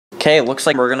Okay, looks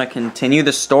like we're gonna continue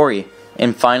the story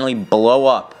and finally blow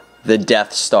up the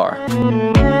Death Star.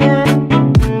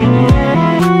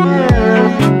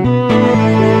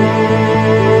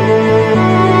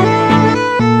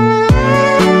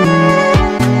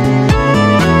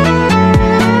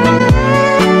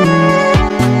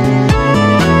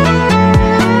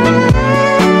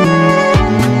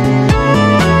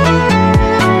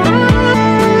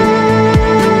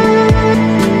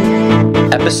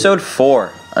 Episode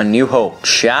 4, A New Hope.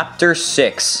 Chapter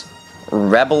 6,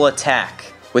 Rebel Attack.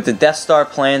 With the Death Star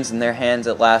plans in their hands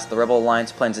at last, the Rebel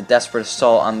Alliance plans a desperate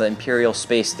assault on the Imperial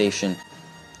Space Station.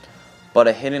 But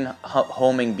a hidden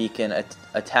homing beacon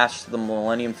attached to the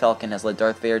Millennium Falcon has led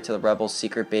Darth Vader to the Rebels'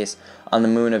 secret base on the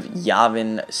moon of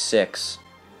Yavin 6.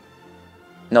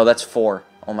 No, that's 4.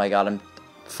 Oh my god, I'm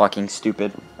fucking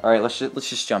stupid. Alright, let's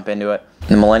just jump into it.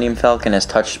 The Millennium Falcon has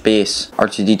touched base.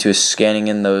 R2-D2 is scanning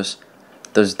in those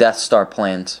Death Star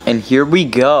plans. And here we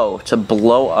go to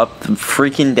blow up the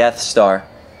freaking Death Star.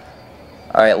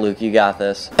 Alright, Luke, you got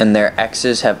this. And their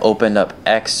X's have opened up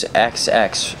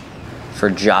XXX for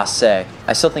Jacé.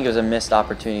 I still think it was a missed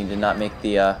opportunity to not make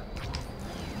the,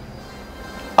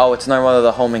 Oh, it's another one of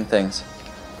the homing things.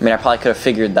 I mean, I probably could have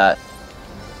figured that.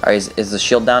 Alright, is the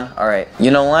shield down? Alright.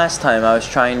 You know, last time I was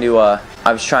trying to,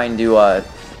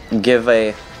 give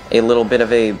a little bit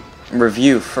of a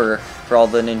review for all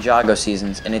the Ninjago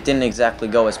seasons, and it didn't exactly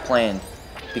go as planned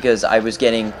because I was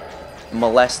getting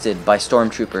molested by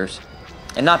stormtroopers,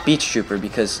 and not beach trooper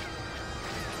because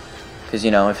you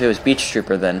know, if it was beach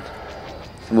trooper, then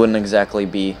it wouldn't exactly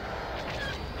be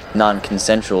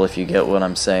non-consensual, if you get what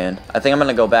I'm saying. I think I'm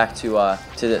gonna go back to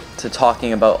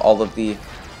talking about all of the.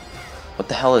 What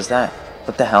the hell is that?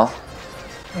 What the hell?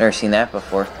 I've never seen that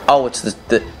before. Oh, it's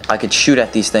the I could shoot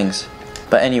at these things.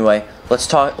 But anyway, let's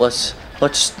start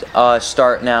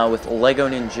now with Lego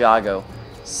Ninjago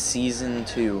Season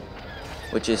 2,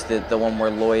 which is the one where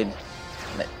Lloyd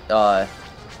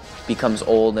becomes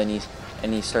old and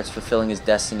he starts fulfilling his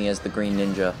destiny as the Green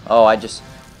Ninja. Oh, I just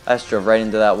drove right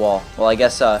into that wall. Well, I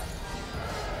guess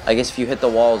if you hit the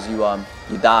walls, you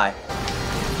die.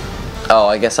 Oh,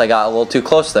 I guess I got a little too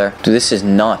close there. Dude, this is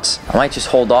nuts. I might just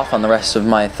hold off on the rest of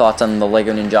my thoughts on the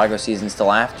Lego Ninjago seasons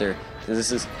till after, because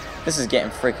this is getting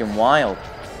freaking wild.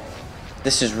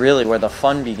 This is really where the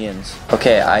fun begins.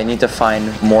 Okay, I need to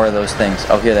find more of those things.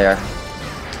 Oh, here they are.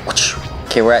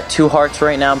 Okay, we're at 2 hearts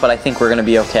right now, but I think we're gonna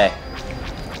be okay.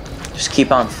 Just keep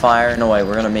on firing away.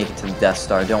 We're gonna make it to the Death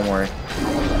Star, don't worry.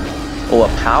 Oh,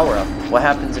 a power-up. What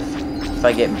happens if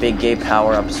I get big gay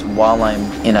power-ups while I'm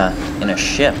in a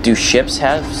ship? Do ships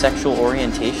have sexual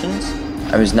orientations?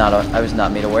 I was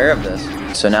not made aware of this.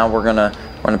 So now we're gonna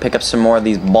pick up some more of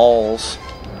these balls,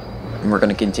 and we're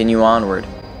gonna continue onward.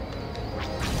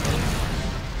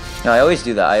 No, I always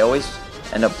do that. I always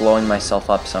end up blowing myself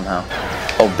up somehow.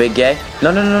 Oh, big gay?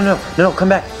 No, come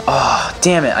back. Oh,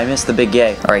 damn it. I missed the big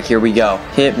gay. All right, here we go.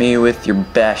 Hit me with your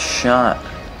best shot.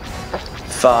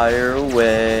 Fire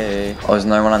away. Oh, there's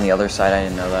another one on the other side. I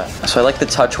didn't know that. So I like the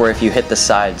touch where if you hit the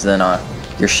sides, then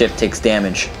your ship takes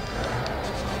damage.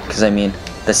 Because, I mean,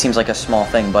 that seems like a small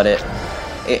thing, but it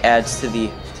adds to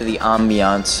the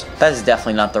ambiance. That is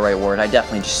definitely not the right word. I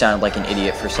definitely just sounded like an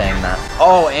idiot for saying that.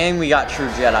 Oh, and we got True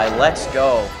Jedi. Let's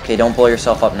go. Okay, don't blow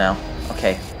yourself up now.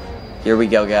 Okay, here we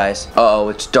go, guys. Uh-oh,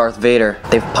 it's Darth Vader.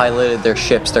 They've piloted their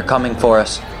ships. They're coming for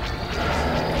us.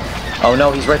 Oh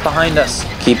no, he's right behind us.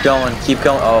 Keep going, keep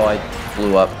going. Oh, I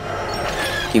blew up.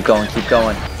 Keep going, keep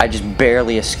going. I just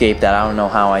barely escaped that. I don't know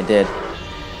how I did.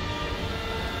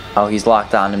 Oh, he's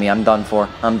locked onto me. I'm done for.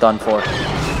 I'm done for.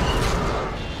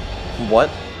 What?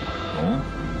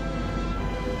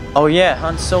 Oh yeah,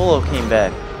 Han Solo came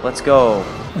back. Let's go.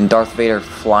 And Darth Vader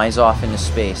flies off into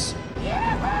space.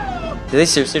 Did they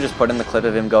seriously just put in the clip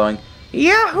of him going,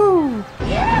 Yahoo!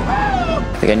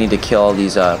 I think I need to kill all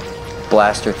these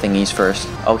blaster thingies first.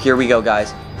 Oh, here we go,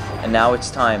 guys. And now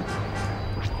it's time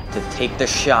to take the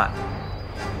shot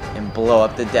and blow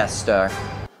up the Death Star.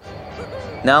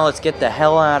 Now let's get the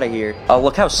hell out of here. Oh,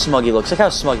 look how smug he looks. Look how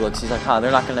smug he looks. He's like, huh,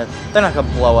 they're not gonna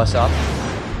blow us up.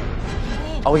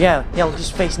 Oh yeah, look at his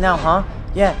face now, huh?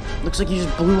 Yeah, looks like you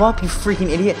just blew up, you freaking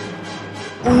idiot.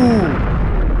 Ooh.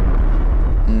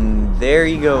 There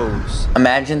he goes.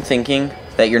 Imagine thinking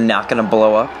that you're not gonna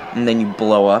blow up, and then you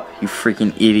blow up, you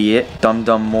freaking idiot. Dumb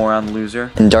moron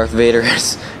loser. And Darth Vader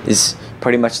is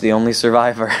pretty much the only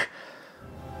survivor.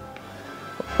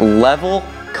 Level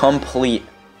complete.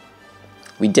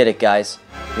 We did it, guys.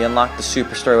 We unlocked the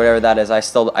super story, whatever that is. I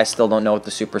still don't know what the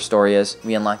super story is.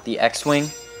 We unlocked the X-Wing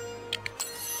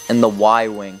and the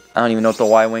Y-Wing. I don't even know what the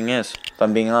Y-Wing is. if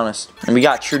I'm being honest. And we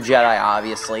got True Jedi,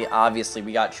 obviously. Obviously,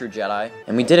 we got True Jedi.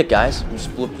 And we did it, guys. We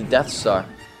just blew up the Death Star.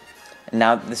 And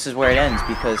now this is where it ends,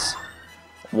 because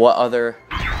what are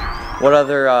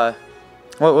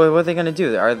they gonna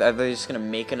do? Are they just gonna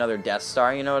make another Death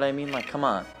Star? You know what I mean? Like, come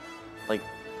on. Like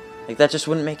that just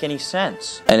wouldn't make any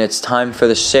sense. And it's time for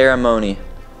the ceremony.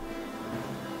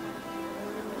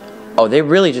 Oh, they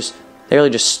really just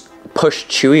pushed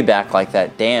Chewie back like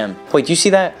that. Damn. Wait, do you see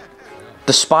that?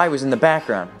 The spy was in the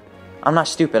background. I'm not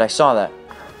stupid. I saw that.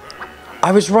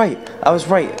 I was right.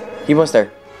 He was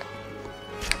there.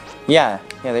 Yeah,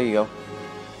 there you go.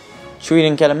 Chewie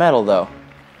didn't get a medal, though.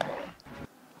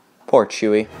 Poor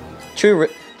Chewie.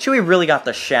 Chewie really got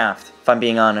the shaft, if I'm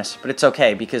being honest. But it's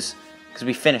okay, because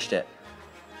we finished it.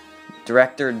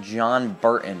 Director John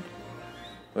Burton.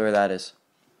 Whoever that is.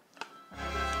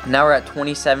 Now we're at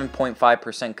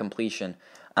 27.5% completion.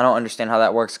 I don't understand how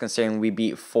that works, considering we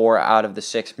beat 4 out of the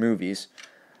 6 movies.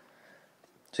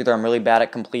 So either I'm really bad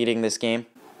at completing this game,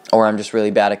 or I'm just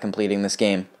really bad at completing this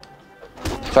game.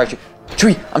 Sorry,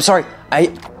 Chewie, I'm sorry.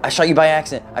 I shot you by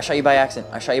accident.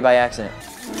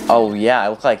 Oh yeah, I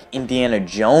look like Indiana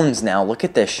Jones now. Look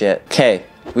at this shit. Okay,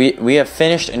 we have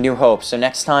finished A New Hope. So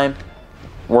next time,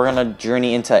 we're gonna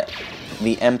journey into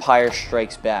The Empire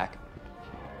Strikes Back,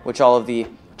 which all the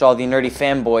nerdy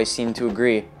fanboys seem to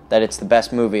agree that it's the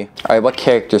best movie. Alright, what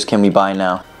characters can we buy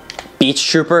now? Beach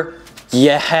Trooper?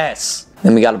 Yes!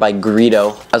 Then we gotta buy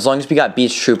Greedo. As long as we got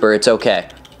Beach Trooper, it's okay.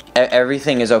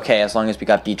 Everything is okay as long as we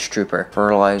got Beach Trooper.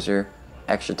 Fertilizer,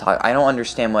 extra talk. I don't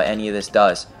understand what any of this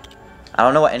does. I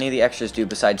don't know what any of the extras do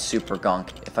besides Super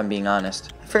Gunk, if I'm being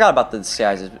honest. I forgot about the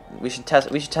disguises. We should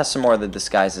test some more of the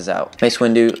disguises out. Mace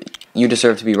Windu, you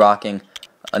deserve to be rocking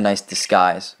a nice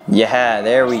disguise. Yeah,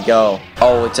 there we go.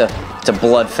 Oh, it's a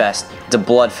blood fest.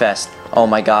 Oh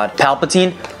my god.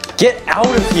 Palpatine, get out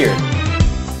of here.